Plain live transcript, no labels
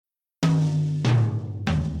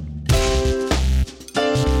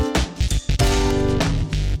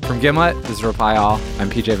Gimlet. This is Reply All. I'm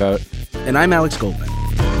PJ Vogt. And I'm Alex Goldman.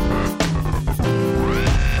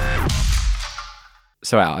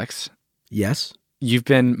 So, Alex. Yes? You've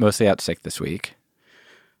been mostly out sick this week.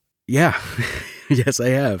 Yeah. Yes, I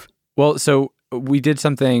have. Well, so we did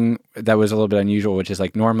something that was a little bit unusual, which is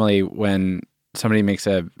like normally when somebody makes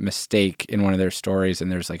a mistake in one of their stories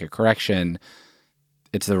and there's like a correction,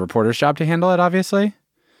 it's the reporter's job to handle it, obviously.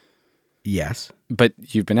 Yes. But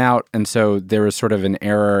you've been out, and so there was sort of an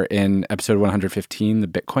error in episode 115, The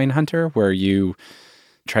Bitcoin Hunter, where you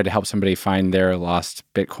tried to help somebody find their lost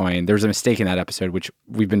Bitcoin. There was a mistake in that episode, which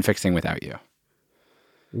we've been fixing without you.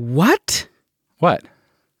 What? What?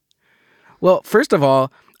 Well, first of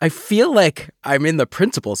all, I feel like I'm in the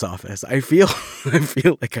principal's office. I feel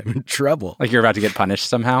like I'm in trouble. Like you're about to get punished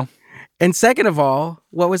somehow? And second of all,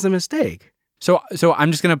 what was the mistake? So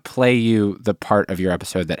I'm just going to play you the part of your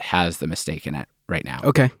episode that has the mistake in it right now.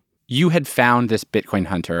 Okay. You had found this Bitcoin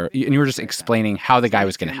hunter, and you were just explaining how the guy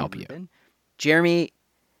was going to help you. Jeremy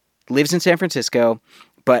lives in San Francisco,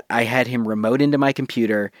 but I had him remote into my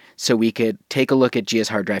computer so we could take a look at Gia's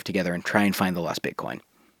hard drive together and try and find the lost Bitcoin.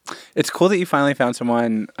 It's cool that you finally found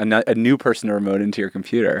someone, a new person to remote into your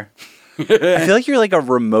computer. I feel like you're like a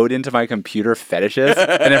remote into my computer fetishist,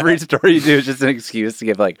 and every story you do is just an excuse to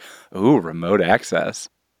give like, ooh, remote access.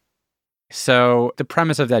 So the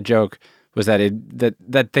premise of that joke was that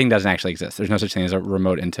that thing doesn't actually exist. There's no such thing as a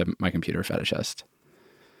remote into my computer fetishist.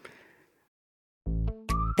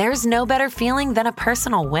 There's no better feeling than a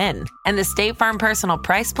personal win, and the State Farm Personal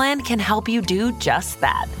Price Plan can help you do just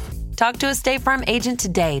that. Talk to a State Farm agent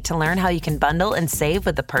today to learn how you can bundle and save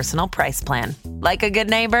with the Personal Price Plan. Like a good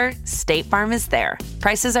neighbor, State Farm is there.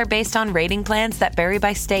 Prices are based on rating plans that vary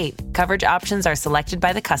by state. Coverage options are selected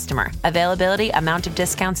by the customer. Availability, amount of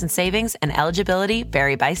discounts and savings, and eligibility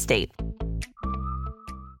vary by state.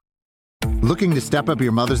 Looking to step up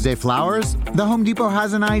your Mother's Day flowers? The Home Depot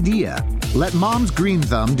has an idea. Let Mom's Green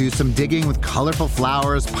Thumb do some digging with colorful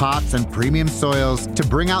flowers, pots, and premium soils to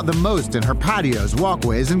bring out the most in her patios,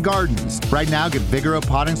 walkways, and gardens. Right now, get Vigoro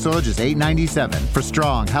potting soil just $8.97 for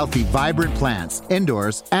strong, healthy, vibrant plants,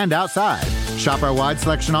 indoors and outside. Shop our wide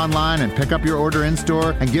selection online and pick up your order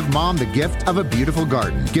in-store and give Mom the gift of a beautiful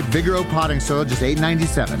garden. Get Vigoro potting soil just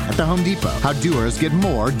 $8.97 at the Home Depot. How doers get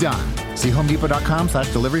more done. See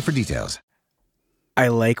homedepot.com/delivery for details. I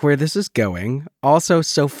like where this is going. Also,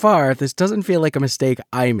 so far, this doesn't feel like a mistake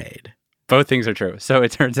I made. Both things are true. So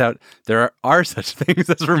it turns out there are such things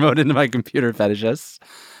as remote into my computer fetishists.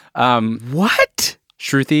 What?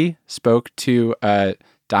 Shruti spoke to a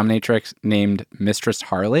dominatrix named Mistress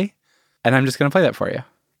Harley, and I'm just going to play that for you.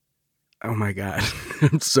 Oh my God.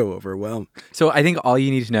 I'm so overwhelmed. So I think all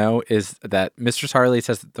you need to know is that Mistress Harley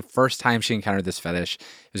says that the first time she encountered this fetish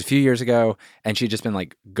was a few years ago, and she'd just been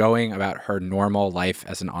like going about her normal life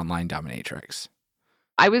as an online dominatrix.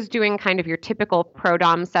 I was doing kind of your typical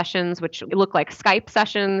pro-dom sessions, which look like Skype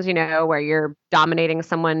sessions, where you're dominating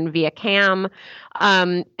someone via cam.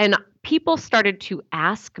 And people started to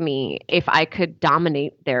ask me if I could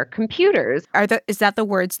dominate their computers. Is that the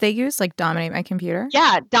words they use, like dominate my computer?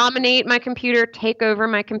 Yeah, dominate my computer, take over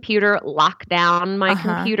my computer, lock down my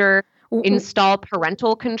computer, install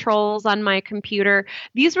parental controls on my computer.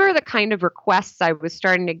 These were the kind of requests I was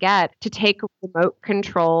starting to get to take remote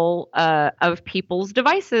control of people's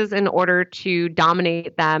devices in order to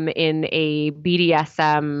dominate them in a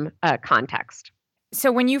BDSM context. So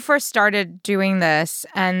when you first started doing this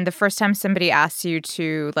and the first time somebody asked you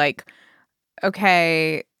to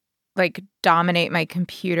dominate my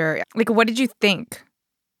computer, what did you think?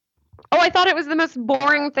 Oh, I thought it was the most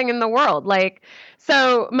boring thing in the world.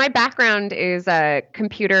 So my background is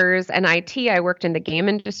computers and IT. I worked in the game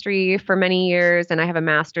industry for many years, and I have a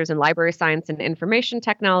master's in library science and information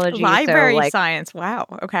technology. Library science. Wow.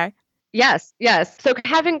 Okay. Yes. So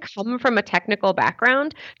having come from a technical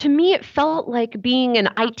background, to me, it felt like being an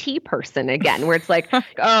IT person again, where it's like,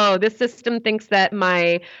 oh, this system thinks that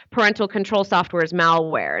my parental control software is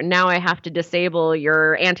malware. And now I have to disable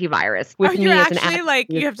your antivirus with me as an actually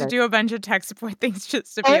you have to do a bunch of tech support things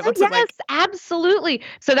just to be able to Yes, absolutely.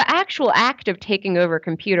 So the actual act of taking over a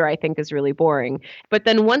computer, I think, is really boring. But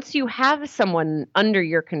then once you have someone under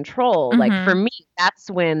your control, for me,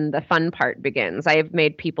 that's when the fun part begins. I have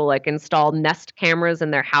made people install Nest cameras in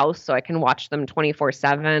their house so I can watch them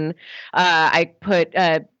 24/7. I put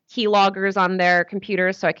keyloggers on their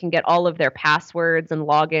computers so I can get all of their passwords and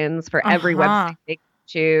logins for every website they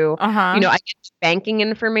to. I get banking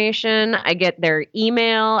information. I get their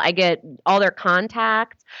email. I get all their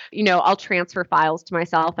contacts. I'll transfer files to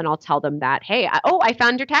myself and I'll tell them that, hey, I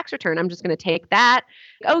found your tax return. I'm just going to take that.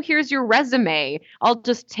 Oh, here's your resume. I'll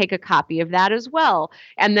just take a copy of that as well.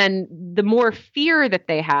 And then the more fear that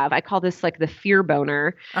they have, I call this like the fear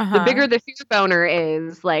boner. The bigger the fear boner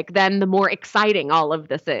is, like, then the more exciting all of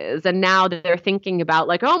this is. And now they're thinking about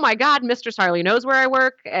like, oh my God, Mistress Harley knows where I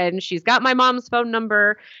work and she's got my mom's phone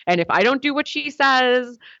number. And if I don't do what she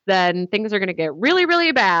says, then things are going to get really,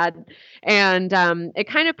 really bad. And it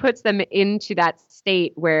kind of puts them into that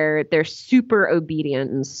state where they're super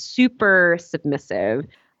obedient and super submissive.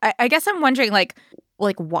 I guess I'm wondering, like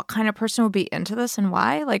what kind of person would be into this and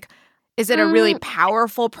why? Like, is it a really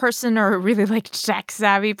powerful person or a really like tech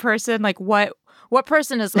savvy person? Like, what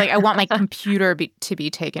person is like, I want my computer to be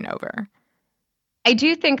taken over? I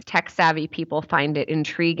do think tech savvy people find it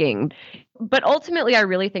intriguing, but ultimately I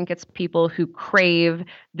really think it's people who crave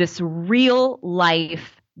this real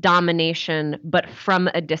life domination, but from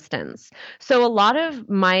a distance. So a lot of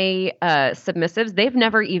my submissives, they've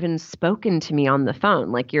never even spoken to me on the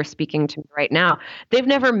phone like you're speaking to me right now. They've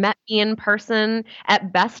never met me in person.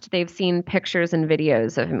 At best, they've seen pictures and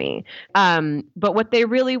videos of me. But what they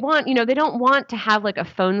really want, they don't want to have like a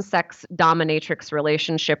phone sex dominatrix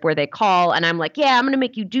relationship where they call and I'm like, yeah, I'm going to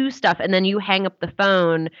make you do stuff. And then you hang up the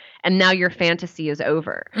phone and now your fantasy is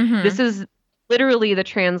over. This is literally the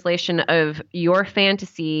translation of your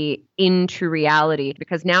fantasy into reality,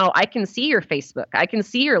 because now I can see your Facebook, I can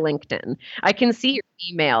see your LinkedIn, I can see your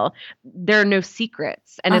email. There are no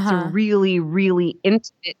secrets. And it's a really, really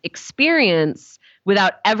intimate experience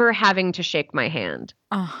without ever having to shake my hand.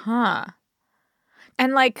 And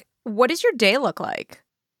like, what does your day look like?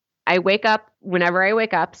 I wake up whenever I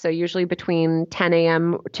wake up, so usually between 10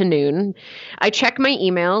 a.m. to noon. I check my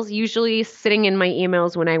emails. Usually sitting in my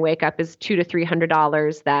emails when I wake up is $200 to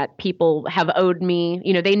 $300 that people have owed me.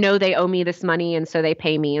 They know they owe me this money, and so they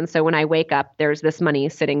pay me. And so when I wake up, there's this money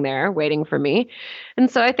sitting there waiting for me. And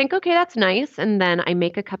so I think, okay, that's nice. And then I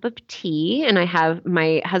make a cup of tea, and I have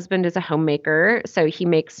my husband is a homemaker, so he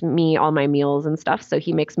makes me all my meals and stuff. So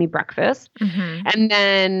he makes me breakfast. And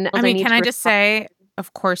then can I just say,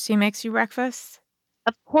 of course he makes you breakfast?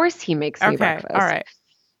 Of course he makes me breakfast. All right.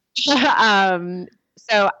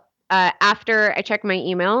 So after I check my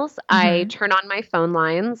emails, I turn on my phone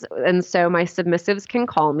lines. And so my submissives can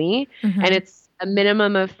call me. And it's a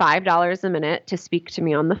minimum of $5 a minute to speak to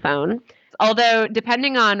me on the phone. Although,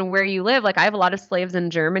 depending on where you live, like I have a lot of slaves in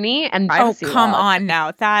Germany. And come on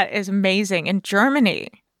now. That is amazing. In Germany.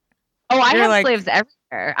 Oh, I have slaves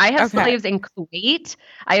everywhere. I have slaves in Kuwait.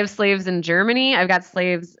 I have slaves in Germany. I've got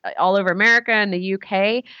slaves all over America and the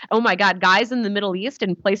UK. Oh my God, guys in the Middle East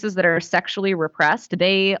and places that are sexually repressed,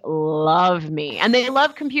 they love me. And they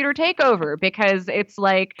love Computer Takeover because it's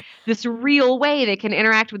like this real way they can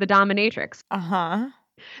interact with the dominatrix.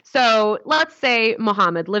 So let's say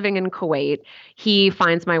Mohammed, living in Kuwait, he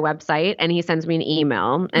finds my website and he sends me an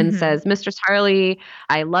email and says, Mistress Harley,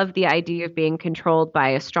 I love the idea of being controlled by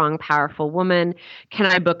a strong, powerful woman. Can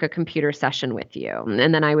I book a computer session with you?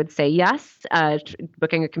 And then I would say yes.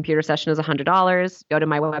 Booking a computer session is $100. Go to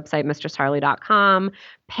my website, mistressharley.com,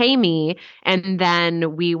 pay me, and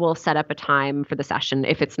then we will set up a time for the session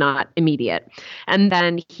if it's not immediate. And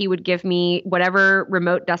then he would give me whatever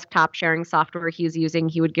remote desktop sharing software he's using.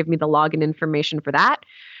 He would give me the login information for that.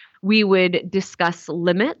 We would discuss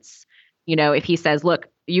limits. If he says, look,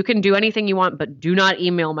 you can do anything you want, but do not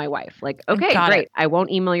email my wife. Like, okay, great. I won't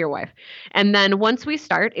email your wife. And then once we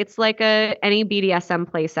start, it's like any BDSM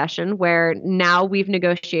play session where now we've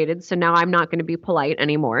negotiated. So now I'm not going to be polite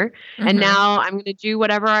anymore. And now I'm going to do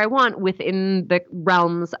whatever I want within the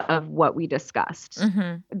realms of what we discussed.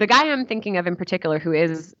 The guy I'm thinking of in particular, who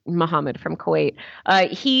is Mohammed from Kuwait,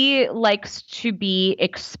 he likes to be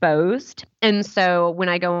exposed. And so when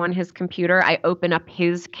I go on his computer, I open up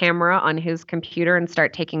his camera on his computer and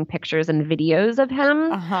start taking pictures and videos of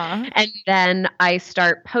him. And then I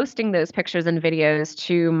start posting those pictures and videos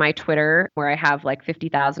to my Twitter, where I have like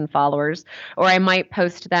 50,000 followers, or I might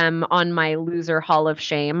post them on my Loser Hall of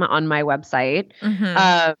Shame on my website.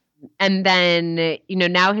 And then,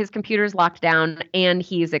 now his computer's locked down and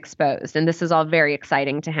he's exposed. And this is all very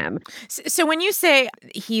exciting to him. So when you say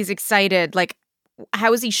he's excited, like,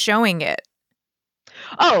 how is he showing it?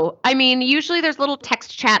 Oh, I mean, usually there's a little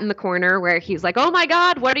text chat in the corner where he's like, oh my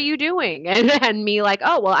God, what are you doing? And then me like,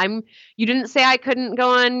 oh, well, you didn't say I couldn't go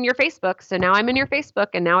on your Facebook. So now I'm in your Facebook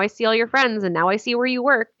and now I see all your friends and now I see where you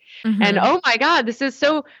work. And oh my God, this is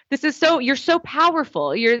so, you're so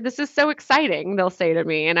powerful. This is so exciting, they'll say to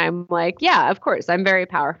me. And I'm like, yeah, of course, I'm very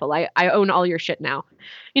powerful. I own all your shit now.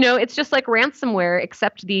 It's just like ransomware,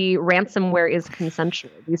 except the ransomware is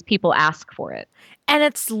consensual. These people ask for it. And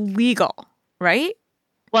it's legal, right?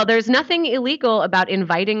 Well, there's nothing illegal about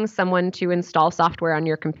inviting someone to install software on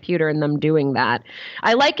your computer and them doing that.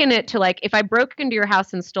 I liken it to like, if I broke into your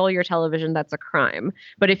house and stole your television, that's a crime.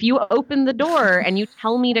 But if you open the door and you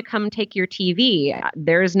tell me to come take your TV,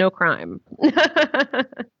 there is no crime.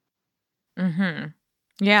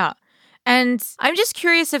 Yeah. And I'm just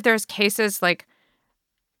curious if there's cases like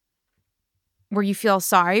where you feel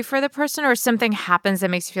sorry for the person or something happens that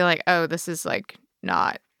makes you feel like, oh, this is like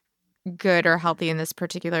not good or healthy in this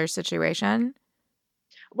particular situation?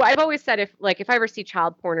 Well, I've always said if I ever see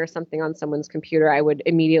child porn or something on someone's computer, I would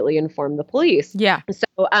immediately inform the police. Yeah. So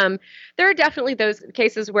there are definitely those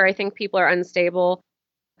cases where I think people are unstable.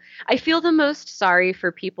 I feel the most sorry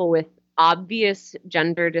for people with obvious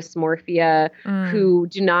gender dysmorphia who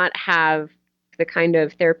do not have the kind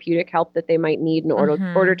of therapeutic help that they might need in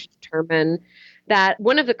order to determine that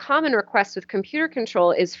one of the common requests with computer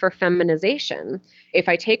control is for feminization. If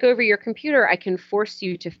I take over your computer, I can force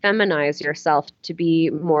you to feminize yourself to be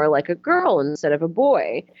more like a girl instead of a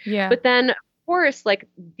boy. Yeah. But then, of course, like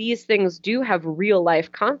these things do have real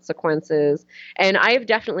life consequences. And I've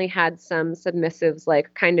definitely had some submissives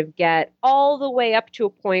like kind of get all the way up to a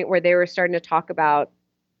point where they were starting to talk about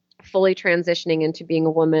fully transitioning into being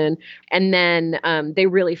a woman, and then they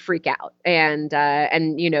really freak out and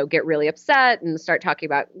get really upset and start talking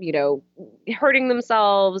about hurting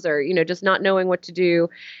themselves or just not knowing what to do.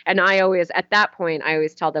 And at that point I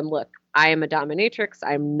always tell them, look, I am a dominatrix.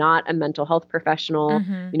 I'm not a mental health professional.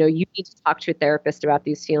 You need to talk to a therapist about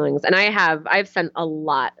these feelings. And I've sent a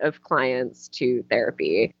lot of clients to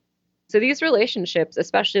therapy. So these relationships,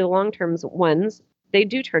 especially the long-term ones, they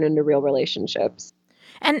do turn into real relationships.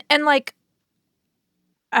 And like,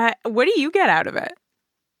 what do you get out of it?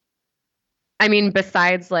 I mean,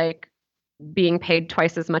 besides like being paid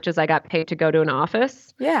twice as much as I got paid to go to an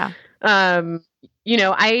office. Yeah. I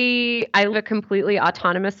live a completely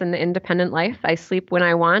autonomous and independent life. I sleep when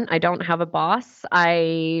I want. I don't have a boss.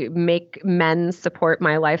 I make men support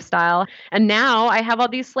my lifestyle. And now I have all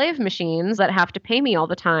these slave machines that have to pay me all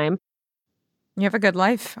the time. You have a good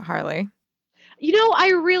life, Harley. I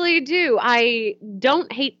really do. I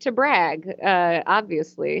don't hate to brag,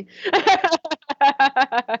 obviously.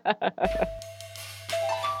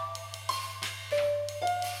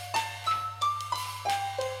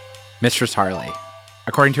 Mistress Harley.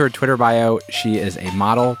 According to her Twitter bio, she is a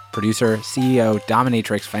model, producer, CEO,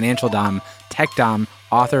 dominatrix, financial dom, tech dom,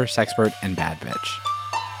 author, sexpert, and bad bitch.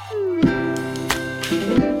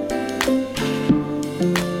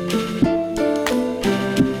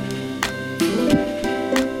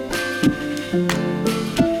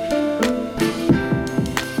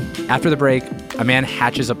 After the break, a man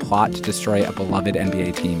hatches a plot to destroy a beloved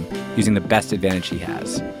NBA team using the best advantage he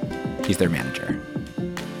has. He's their manager.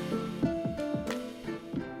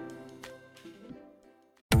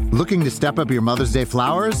 Looking to step up your Mother's Day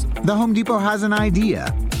flowers? The Home Depot has an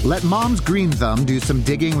idea. Let Mom's Green Thumb do some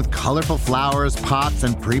digging with colorful flowers, pots,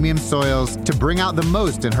 and premium soils to bring out the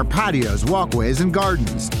most in her patios, walkways, and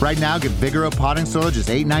gardens. Right now, get Vigoro potting soil just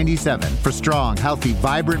 $8.97 for strong, healthy,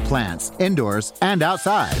 vibrant plants, indoors and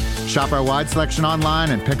outside. Shop our wide selection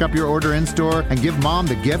online and pick up your order in-store and give Mom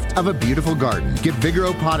the gift of a beautiful garden. Get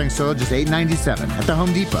Vigoro potting soil just $8.97 at the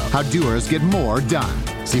Home Depot. How doers get more done.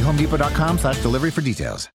 See homedepot.com/delivery for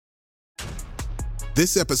details.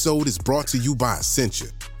 This episode is brought to you by Essentia.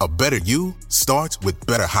 A better you starts with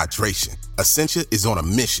better hydration. Essentia is on a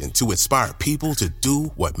mission to inspire people to do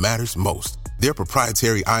what matters most. Their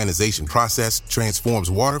proprietary ionization process transforms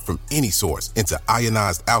water from any source into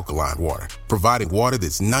ionized alkaline water, providing water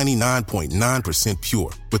that's 99.9%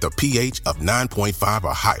 pure with a pH of 9.5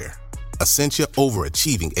 or higher. Essentia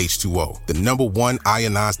overachieving H2O, the #1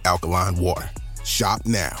 ionized alkaline water. Shop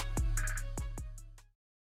now.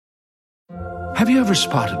 Have you ever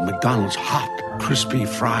spotted McDonald's hot, crispy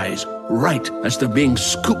fries right as they're being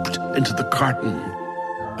scooped into the carton?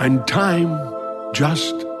 And time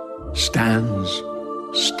just stands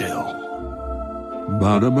still.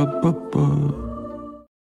 Ba-da-ba-ba-ba.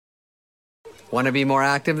 Want to be more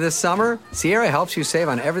active this summer? Sierra helps you save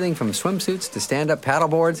on everything from swimsuits to stand-up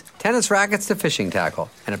paddleboards, tennis rackets to fishing tackle.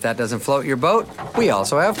 And if that doesn't float your boat, we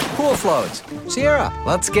also have pool floats. Sierra,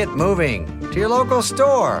 let's get moving. To your local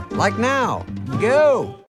store, like now.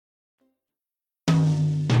 Go!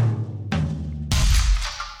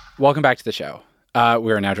 Welcome back to the show.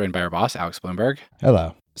 We are now joined by our boss, Alex Blumberg.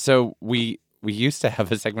 Hello. So we we used to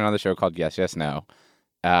have a segment on the show called Yes, Yes, No.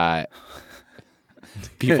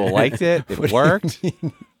 People liked it. It worked.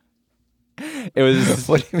 It was.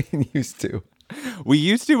 What do you mean used to? We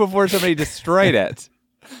used to before somebody destroyed it.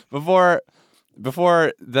 Before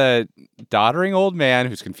the doddering old man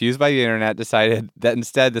who's confused by the internet decided that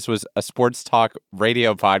instead this was a sports talk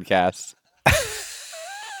radio podcast.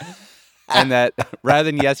 And that rather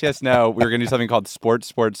than Yes, Yes, No, we were going to do something called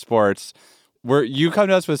Sports, where you come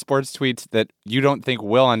to us with sports tweets that you don't think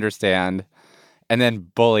we'll understand and then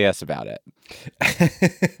bully us about it.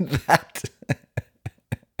 That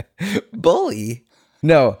bully?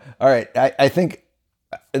 No. All right. I think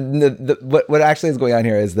what actually is going on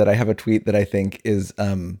here is that I have a tweet that I think is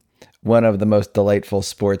one of the most delightful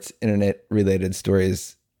sports internet related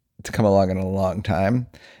stories to come along in a long time.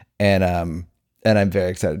 And I'm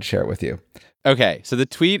very excited to share it with you. Okay. So the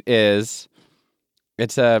tweet is,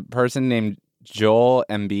 it's a person named Joel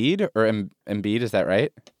Embiid, or Embiid, is that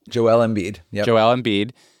right? Joel Embiid. Yep. Joel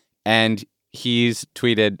Embiid. And he's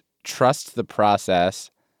tweeted, "Trust the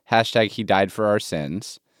process. # he died for our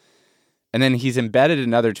sins." And then he's embedded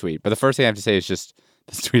another tweet. But the first thing I have to say is just,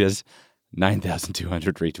 this tweet has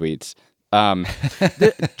 9,200 retweets.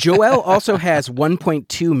 Joel also has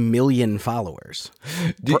 1.2 million followers.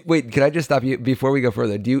 Wait, can I just stop you before we go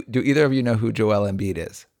further? Do either of you know who Joel Embiid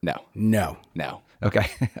is? No. Okay.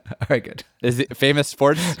 All right, good. Is it a famous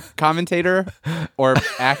sports commentator or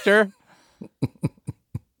actor?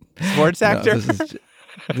 Sports actor?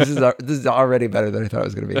 No, this is already better than I thought it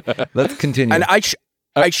was going to be. Let's continue. And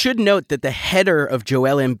I should note that the header of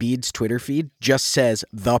Joel Embiid's Twitter feed just says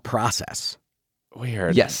 "the process."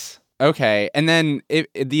 Weird. Yes. Okay. And then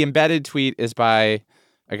the embedded tweet is by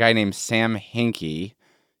a guy named Sam Hinkie.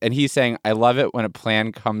 And he's saying, "I love it when a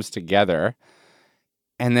plan comes together."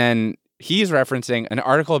 And then he's referencing an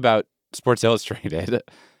article about Sports Illustrated,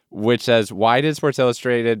 which says, "Why did Sports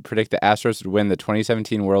Illustrated predict the Astros would win the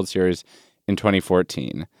 2017 World Series in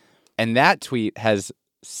 2014? And that tweet has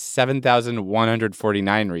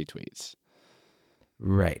 7,149 retweets.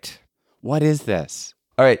 Right. What is this?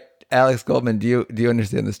 All right, Alex Goldman, do you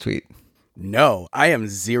understand this tweet? No, I am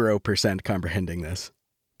 0% comprehending this.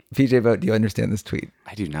 PJ Vogt, do you understand this tweet?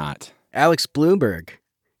 I do not. Alex Bloomberg,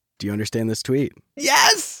 do you understand this tweet?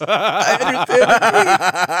 Yes! I understand the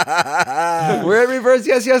tweet. We're at reverse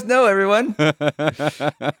yes, yes, no, everyone.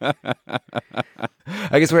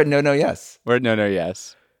 I guess we're at no, yes. We're at no,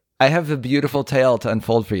 yes. I have a beautiful tale to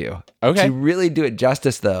unfold for you. Okay. To really do it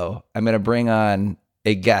justice, though, I'm going to bring on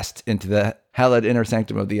a guest into the hallowed inner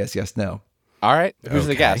sanctum of the yes, yes, no. All right. Who's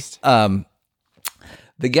the guest? The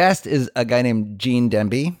guest is a guy named Gene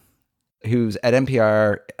Demby, who's at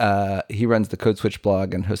NPR. He runs the Code Switch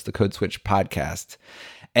blog and hosts the Code Switch podcast.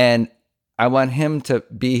 And I want him to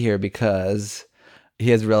be here because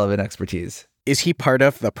he has relevant expertise. Is he part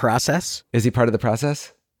of the process? Is he part of the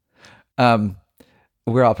process?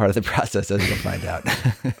 We're all part of the process, as you'll find out.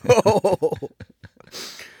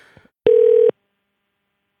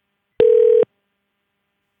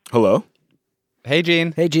 Hello. Hey,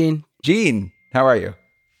 Gene. Hey, Gene. Gene, how are you?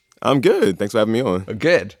 I'm good. Thanks for having me on.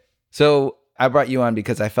 Good. So I brought you on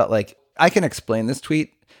because I felt like I can explain this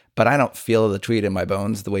tweet, but I don't feel the tweet in my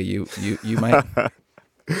bones the way you might.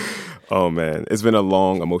 Oh man, it's been a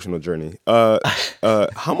long emotional journey. How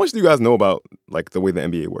much do you guys know about like the way the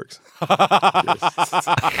NBA works?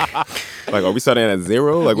 Like, are we starting at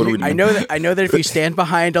zero? Like, what do we do? I know that if you stand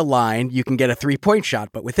behind a line, you can get a 3-point shot,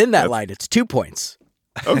 but within that line, it's 2 points.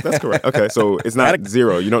 Oh, that's correct. Okay, so it's not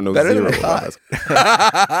zero. You don't know zero.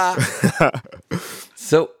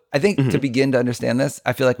 So I think to begin to understand this,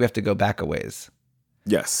 I feel like we have to go back a ways.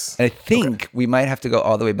 Yes. And I think we might have to go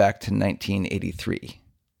all the way back to 1983.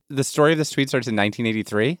 The story of this tweet starts in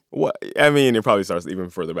 1983? What? I mean, it probably starts even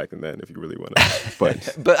further back than that if you really want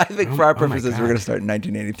to. But I think for our purposes, we're going to start in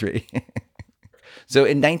 1983. So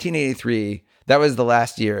in 1983, that was the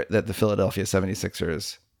last year that the Philadelphia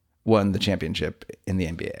 76ers won the championship in the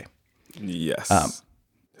NBA. Yes.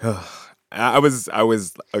 I was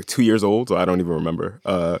like 2 years old, so I don't even remember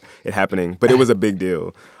it happening. But it was a big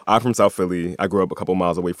deal. I'm from South Philly. I grew up a couple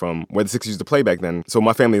miles away from where the Sixers used to play back then. So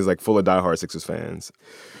my family is like full of diehard Sixers fans.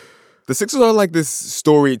 The Sixers are like this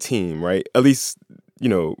storied team, right? At least, you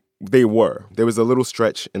know, they were. There was a little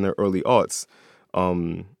stretch in the early aughts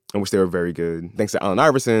in which they were very good, thanks to Allen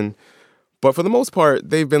Iverson. But for the most part,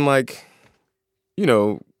 they've been like, you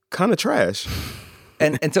know, kind of trash.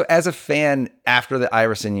 And so as a fan after the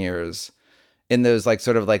Iverson years, in those like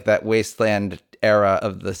sort of like that wasteland era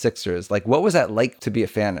of the Sixers, like what was that like to be a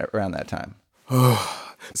fan around that time?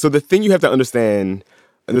 So the thing you have to understand,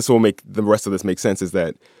 and this will make the rest of this make sense, is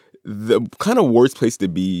that the kind of worst place to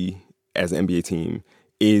be as an NBA team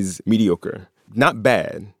is mediocre. Not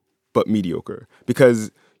bad, but mediocre.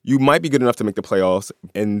 Because you might be good enough to make the playoffs,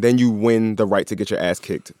 and then you win the right to get your ass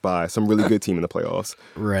kicked by some really good team in the playoffs.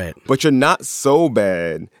 Right. But you're not so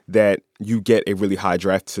bad that you get a really high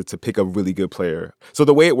draft to pick a really good player. So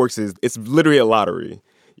the way it works is it's literally a lottery.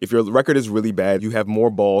 If your record is really bad, you have more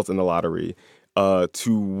balls in the lottery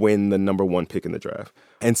to win the number 1 pick in the draft.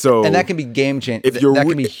 And that can be game changing. That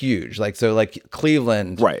can be huge. Like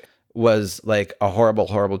Cleveland was like a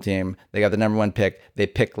horrible team. They got the number 1 pick. They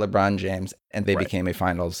picked LeBron James, and they became a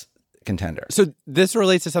finals contender. So this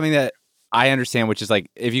relates to something that I understand, which is like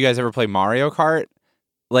if you guys ever play Mario Kart,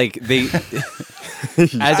 like they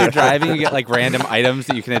as you're driving, you get like random items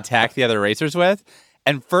that you can attack the other racers with.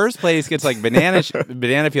 And first place gets like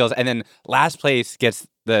banana peels, and then last place gets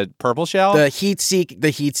the purple shell. The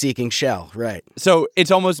heat-seeking shell, right. So it's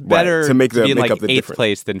almost better to make be in like up the 8th difference.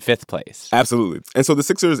 place than 5th place. Absolutely. And so the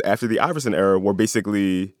Sixers, after the Iverson era, were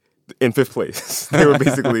basically in 5th place. They were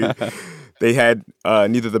basically, they had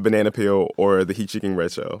neither the banana peel or the heat-seeking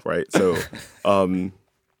red shell, right? So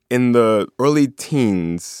in the early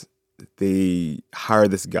teens, they hired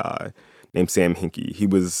this guy named Sam Hinkie. He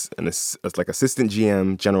was like assistant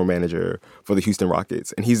GM, general manager for the Houston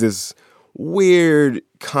Rockets. And he's this weird,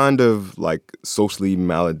 kind of like socially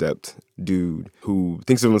maladept dude who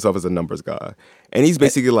thinks of himself as a numbers guy. And he's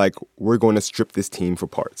basically like, we're going to strip this team for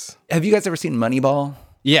parts. Have you guys ever seen Moneyball?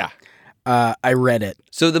 Yeah. I read it.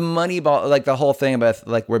 So the Moneyball, like the whole thing about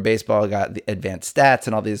like where baseball got the advanced stats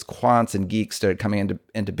and all these quants and geeks started coming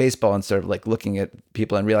into baseball and sort of like looking at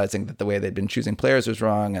people and realizing that the way they'd been choosing players was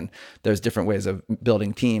wrong and there's different ways of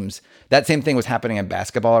building teams. That same thing was happening in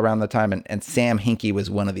basketball around the time, and Sam Hinkie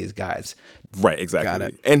was one of these guys. Right, exactly. Got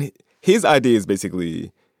it. And his idea is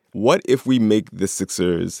basically, what if we make the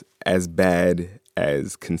Sixers as bad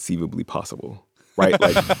as conceivably possible? Right?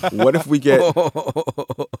 Like, what if we get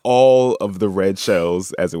all of the red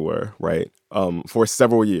shells, as it were, right? For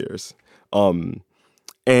several years. And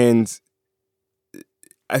it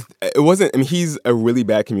wasn't, I mean, he's a really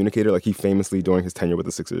bad communicator. Like, he famously, during his tenure with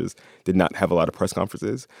the Sixers, did not have a lot of press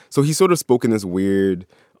conferences. So he sort of spoke in this weird,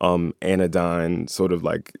 anodyne, sort of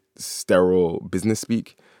like sterile business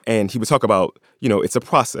speak. And he would talk about, it's a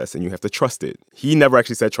process and you have to trust it. He never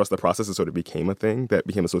actually said trust the process. It sort of became a thing that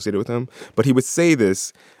became associated with him. But he would say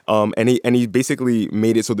this, and he basically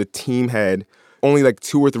made it so the team had only like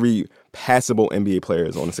 2 or 3 passable NBA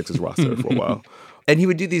players on the Sixers roster for a while. And he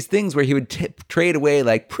would do these things where he would trade away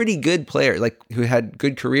like pretty good players, like who had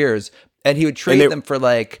good careers, and he would trade them for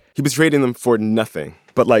like... He was trading them for nothing.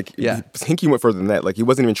 But like, I think he went further than that. Like, he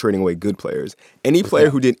wasn't even trading away good players. Any player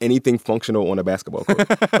who did anything functional on a basketball court,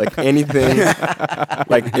 like anything,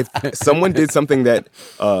 like if someone did something that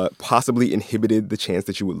possibly inhibited the chance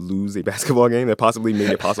that you would lose a basketball game, that possibly made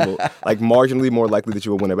it possible, like marginally more likely that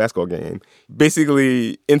you would win a basketball game,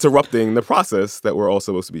 basically interrupting the process that we're all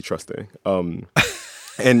supposed to be trusting.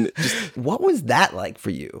 And just, what was that like for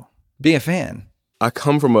you, being a fan? I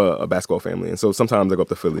come from a basketball family, and so sometimes I go up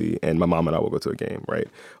to Philly, and my mom and I will go to a game, right?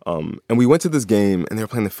 And we went to this game, and they were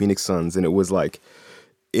playing the Phoenix Suns, and it was like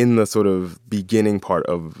in the sort of beginning part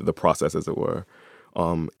of the process, as it were.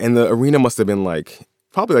 And the arena must have been like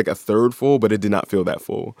probably like a third full, but it did not feel that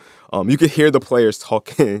full. You could hear the players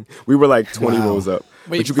talking. We were like 20 rows up,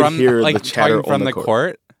 but you could hear the chatter from on the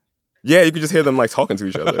court. Yeah, you could just hear them like talking to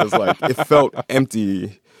each other. It was like, it felt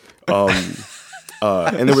empty.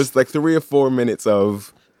 And there was like 3 or 4 minutes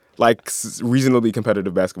of like reasonably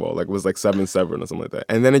competitive basketball. Like, it was like 7-7 or something like that.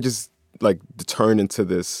 And then it just like turned into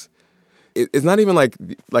this. It's not even like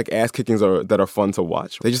ass kickings that are fun to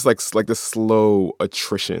watch. They just like this slow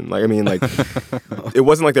attrition. Like, I mean, like it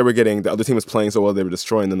wasn't like they were getting, the other team was playing so well they were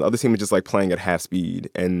destroying them. The other team was just like playing at half speed,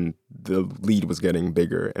 and the lead was getting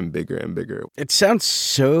bigger and bigger and bigger. It sounds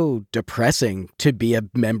so depressing to be a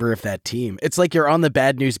member of that team. It's like you're on the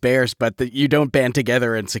Bad News Bears, but you don't band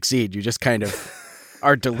together and succeed. You just kind of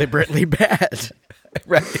are deliberately bad.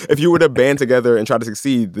 Right. If you were to band together and try to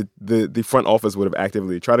succeed, the front office would have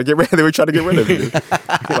actively tried to get rid. They would try to get rid of you.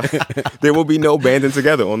 Like, there will be no banding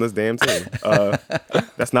together on this damn team.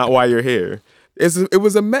 That's not why you're here. It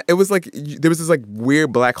was like there was this like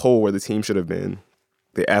weird black hole where the team should have been.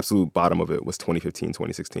 The absolute bottom of it was 2015,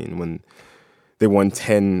 2016 when they won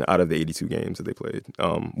 10 out of the 82 games that they played,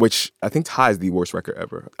 which I think ties the worst record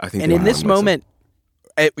ever. I think. And in this moment,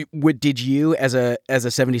 did you, as a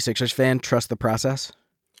 76ers fan, trust the process?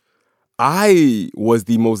 I was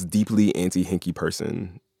the most deeply anti-Hinkie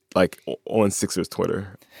person, like, on Sixers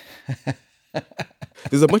Twitter.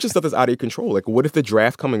 there's a bunch of stuff that's out of your control. Like, what if the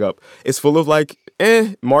draft coming up is full of like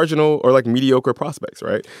marginal or like mediocre prospects,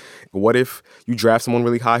 right? What if you draft someone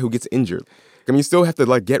really high who gets injured? I mean, you still have to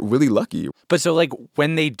like get really lucky. But so like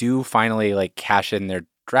when they do finally like cash in their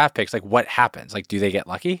draft picks, like what happens? Like, do they get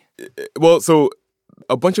lucky? Well, so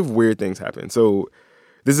a bunch of weird things happen. So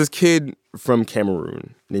there's this kid from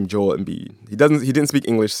Cameroon named Joel Embiid. He didn't speak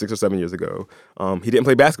English 6 or 7 years ago. He didn't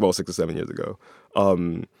play basketball 6 or 7 years ago.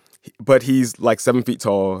 But he's like 7 feet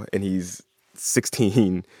tall and he's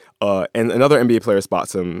 16. And another NBA player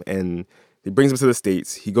spots him and he brings him to the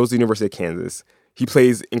States. He goes to the University of Kansas. He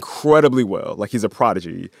plays incredibly well. Like, he's a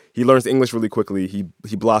prodigy. He learns English really quickly.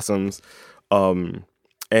 He blossoms. And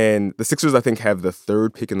the Sixers, I think, have the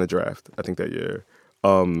 3rd pick in the draft, I think, that year.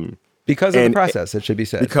 Because of the process, it should be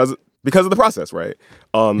said. Because of the process, right?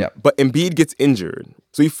 But Embiid gets injured.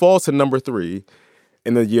 So he falls to number 3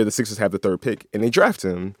 in the year the Sixers have the 3rd pick. And they draft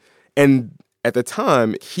him. And at the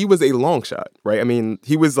time, he was a long shot, right? I mean,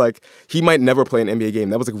 he might never play an NBA game.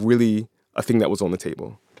 That was like really a thing that was on the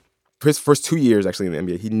table. For his first 2 years, actually, in the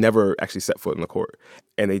NBA, he never actually set foot in the court.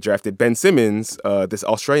 And they drafted Ben Simmons, this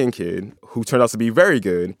Australian kid, who turned out to be very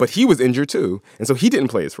good, but he was injured too. And so he didn't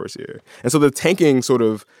play his first year. And so the tanking sort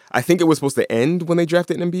of, I think it was supposed to end when they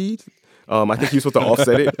drafted Embiid. I think he was supposed to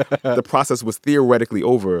offset it. The process was theoretically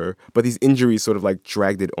over, but these injuries sort of like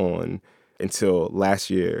dragged it on until last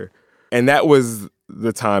year. And that was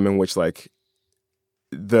the time in which like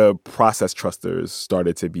the process trusters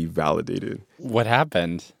started to be validated. What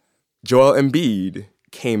happened? Joel Embiid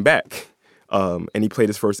came back and he played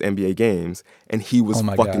his first NBA games and he was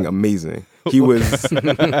fucking amazing. He was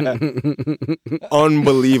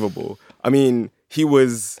unbelievable. I mean, he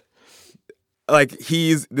was like,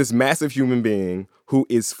 he's this massive human being who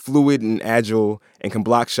is fluid and agile and can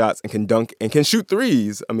block shots and can dunk and can shoot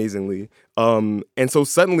threes amazingly. And so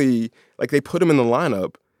suddenly, like, they put him in the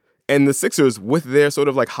lineup and the Sixers, with their sort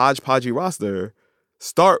of like hodgepodgey roster,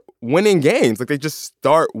 start winning games. Like, they just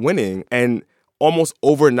start winning. And almost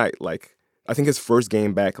overnight, like, I think his first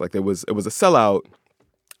game back, like, it was a sellout,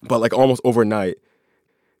 but like almost overnight,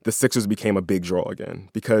 the Sixers became a big draw again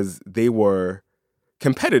because they were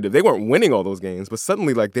competitive. They weren't winning all those games, but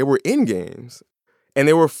suddenly, like, they were in games. And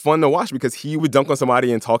they were fun to watch because he would dunk on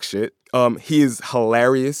somebody and talk shit. He is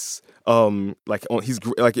hilarious. He's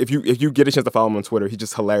like, if you get a chance to follow him on Twitter, he's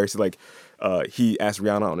just hilarious. Like, he asked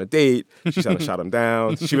Rihanna on a date. She kind of shot him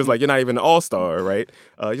down. She was like, "You're not even an all-star, right?"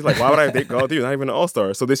 He's like, "Why would I date girl? You're not even an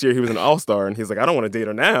all-star." So this year he was an all-star, and he's like, "I don't want to date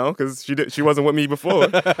her now because she wasn't with me before."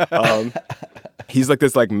 He's like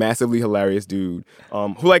this like massively hilarious dude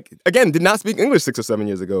who, like, again, did not speak English 6 or 7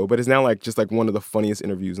 years ago, but is now like just like one of the funniest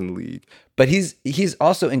interviews in the league. But he's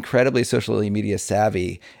also incredibly socially media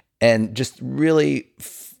savvy and just really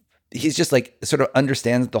he's just like sort of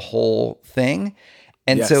understands the whole thing.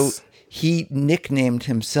 And so he nicknamed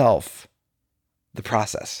himself The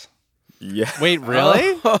Process. Yeah. Wait,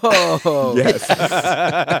 really? Oh. Yes.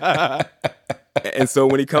 And so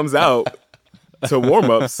when he comes out to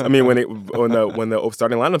warm-ups, I mean, when the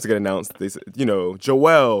starting lineups get announced, they say, you know,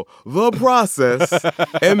 Joel, The Process,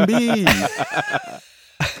 Embiid.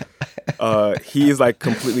 He is like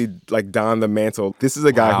completely like donned the mantle. This is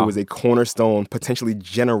a guy who is a cornerstone, potentially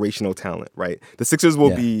generational talent, right? The Sixers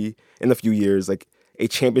will be, in a few years, like a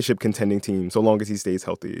championship contending team so long as he stays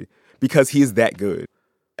healthy because he is that good.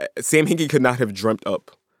 Sam Hinkie could not have dreamt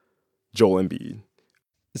up Joel Embiid.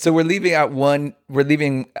 So we're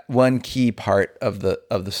leaving one key part of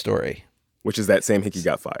the story, which is that Sam Hinkie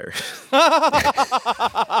got fired.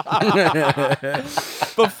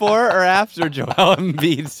 Before or after Joel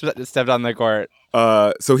Embiid stepped on the court?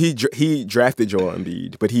 So he drafted Joel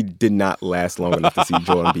Embiid, but he did not last long enough to see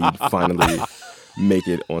Joel Embiid finally make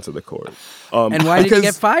it onto the court. And why did he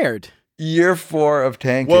get fired? Year 4 of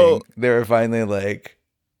tanking, they were finally like,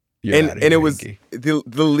 and it was the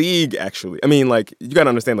league, actually. I mean, like, you got to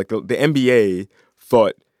understand, like, the NBA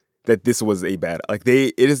thought that this was a bad, like,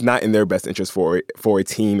 it is not in their best interest for a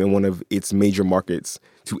team in one of its major markets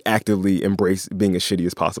to actively embrace being as shitty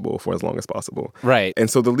as possible for as long as possible. Right.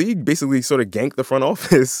 And so the league basically sort of ganked the front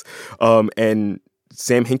office, and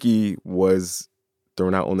Sam Hinkie was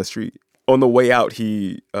thrown out on the street. On the way out,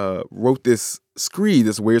 he wrote this screed,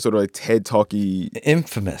 this weird sort of like TED Talky.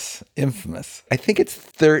 Infamous. I think it's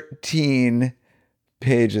 13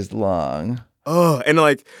 pages long. Oh, and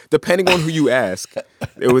like, depending on who you ask,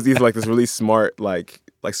 it was either like this really smart, like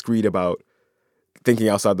screed about thinking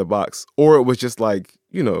outside the box, or it was just like,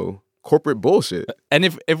 you know, corporate bullshit. And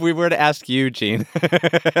if we were to ask you, Gene.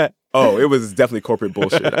 Oh, it was definitely corporate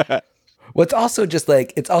bullshit. What's also just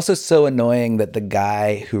like, it's also so annoying that the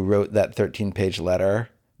guy who wrote that 13-page letter,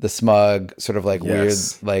 the smug, sort of like weird,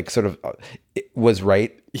 like sort of was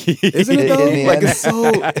right. Isn't it though? Like it's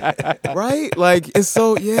so right. Like it's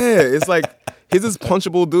so It's like he's this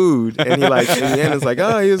punchable dude, and he like in the end it's like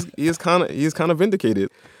he is kind of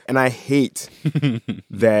vindicated. And I hate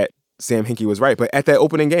that Sam Hinkie was right. But at that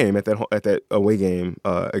opening game, at that away game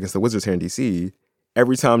against the Wizards here in DC,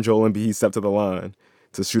 every time Joel Embiid stepped to the line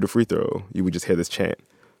to shoot a free throw, you would just hear this chant.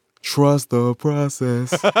 Trust the process.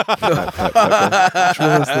 Trust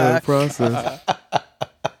the process.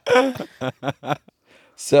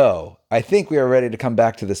 So I think we are ready to come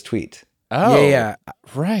back to this tweet. Oh, yeah.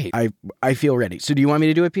 Right. I feel ready. So do you want me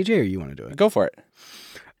to do it, PJ, or you want to do it? Go for it.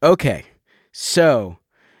 Okay. So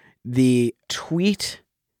the tweet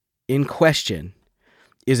in question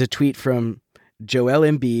is a tweet from Joel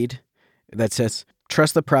Embiid that says,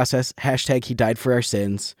 "Trust the process, hashtag he died for our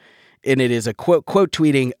sins." And it is a quote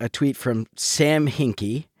tweeting a tweet from Sam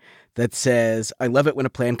Hinkie that says, "I love it when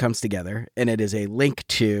a plan comes together." And it is a link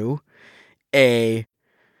to a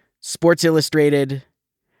Sports Illustrated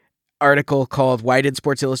article called "Why Did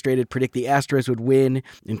Sports Illustrated Predict the Astros Would Win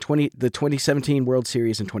in the 2017 World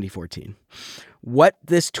Series in 2014?" What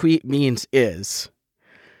this tweet means is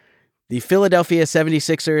the Philadelphia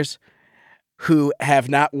 76ers, who have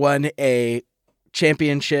not won a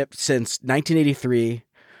championship since 1983,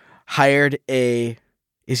 hired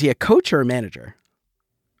is he a coach or a manager?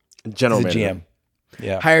 General He's a manager. GM.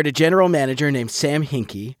 Yeah. Hired a general manager named Sam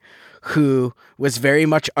Hinkie, who was very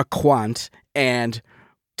much a quant and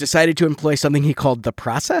decided to employ something he called the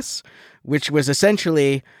process, which was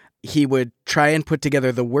essentially he would try and put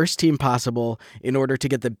together the worst team possible in order to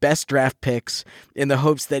get the best draft picks in the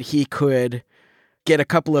hopes that he could get a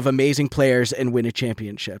couple of amazing players and win a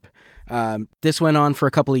championship. This went on for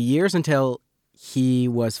a couple of years until he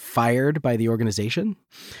was fired by the organization.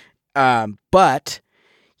 But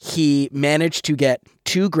he managed to get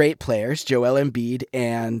two great players, Joel Embiid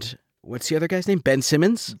and what's the other guy's name? Ben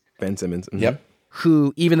Simmons. Ben Simmons. Mm-hmm. Yep.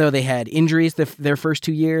 Who, even though they had injuries their first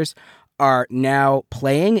 2 years, are now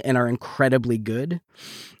playing and are incredibly good.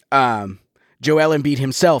 Joel Embiid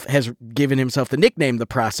himself has given himself the nickname The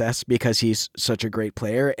Process because he's such a great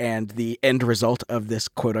player and the end result of this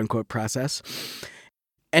quote-unquote process.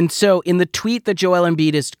 And so in the tweet that Joel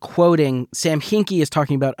Embiid is quoting, Sam Hinkie is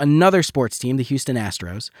talking about another sports team, the Houston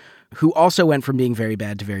Astros, who also went from being very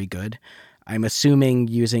bad to very good. I'm assuming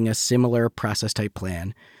using a similar process-type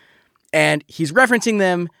plan. And he's referencing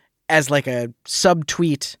them as like a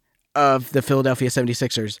subtweet of the Philadelphia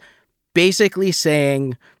 76ers, basically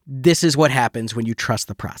saying, this is what happens when you trust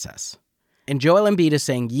the process. And Joel Embiid is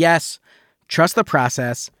saying, yes, trust the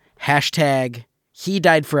process, hashtag he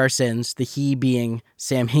died for our sins, the he being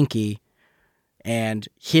Sam Hinkie, and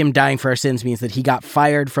him dying for our sins means that he got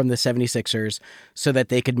fired from the 76ers so that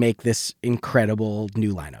they could make this incredible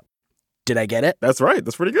new lineup. Did I get it? That's right.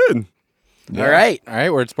 That's pretty good. Yeah. All right. All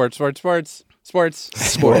right. We're at sports. Thank you for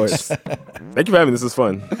having me. This is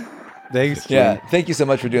fun. Thanks, Gene. Yeah. Thank you so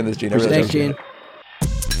much for doing this, Gene. Thanks, Gene.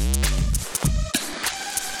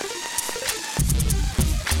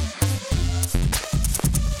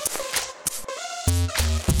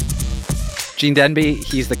 Gene Denby,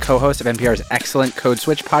 he's the co-host of NPR's excellent Code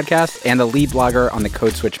Switch podcast and the lead blogger on the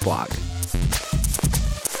Code Switch blog.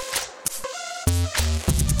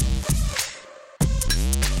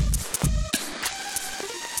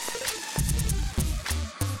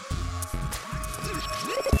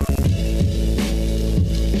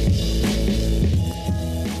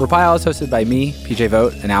 Rapile is hosted by me, PJ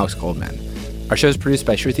Vogt, and Alex Goldman. Our show is produced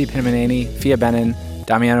by Shruti Pinnamaneni, Fia Benin,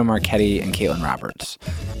 Damiano Marchetti, and Caitlin Roberts.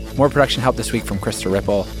 More production help this week from Krista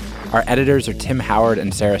Ripple. Our editors are Tim Howard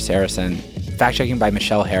and Sarah Saracen. Fact-checking by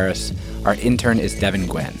Michelle Harris. Our intern is Devin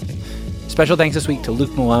Gwynn. Special thanks this week to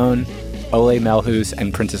Luke Malone, Ole Melhus,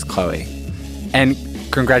 and Princess Chloe. And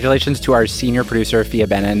congratulations to our senior producer, Fia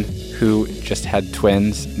Benin, who just had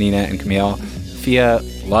twins, Nina and Camille. Fia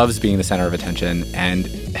loves being the center of attention and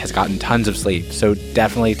has gotten tons of sleep, so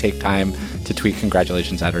definitely take time to tweet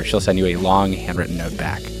congratulations at her. She'll send you a long handwritten note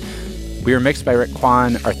back. We were mixed by Rick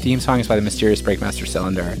Kwan. Our theme song is by the mysterious Breakmaster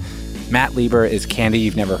Cylinder. Matt Lieber is candy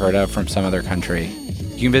you've never heard of from some other country.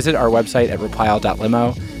 You can visit our website at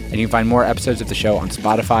repile.limo, and you can find more episodes of the show on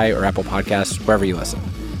Spotify or Apple Podcasts, wherever you listen.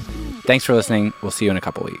 Thanks for listening. We'll see you in a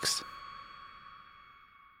couple weeks.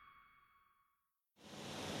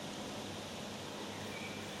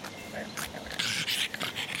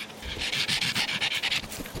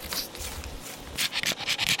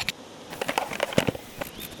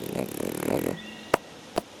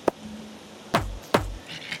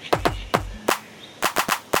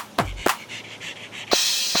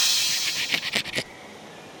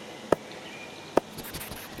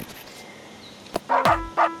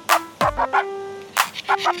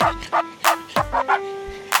 Is that a cabbage?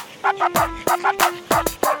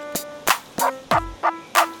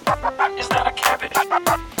 Is that a cabbage?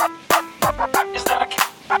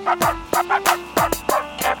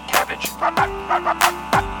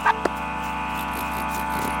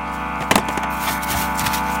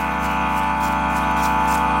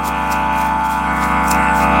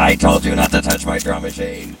 I told you not to touch my drum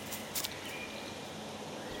machine.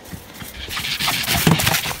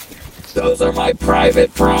 Those are my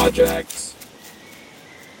private projects.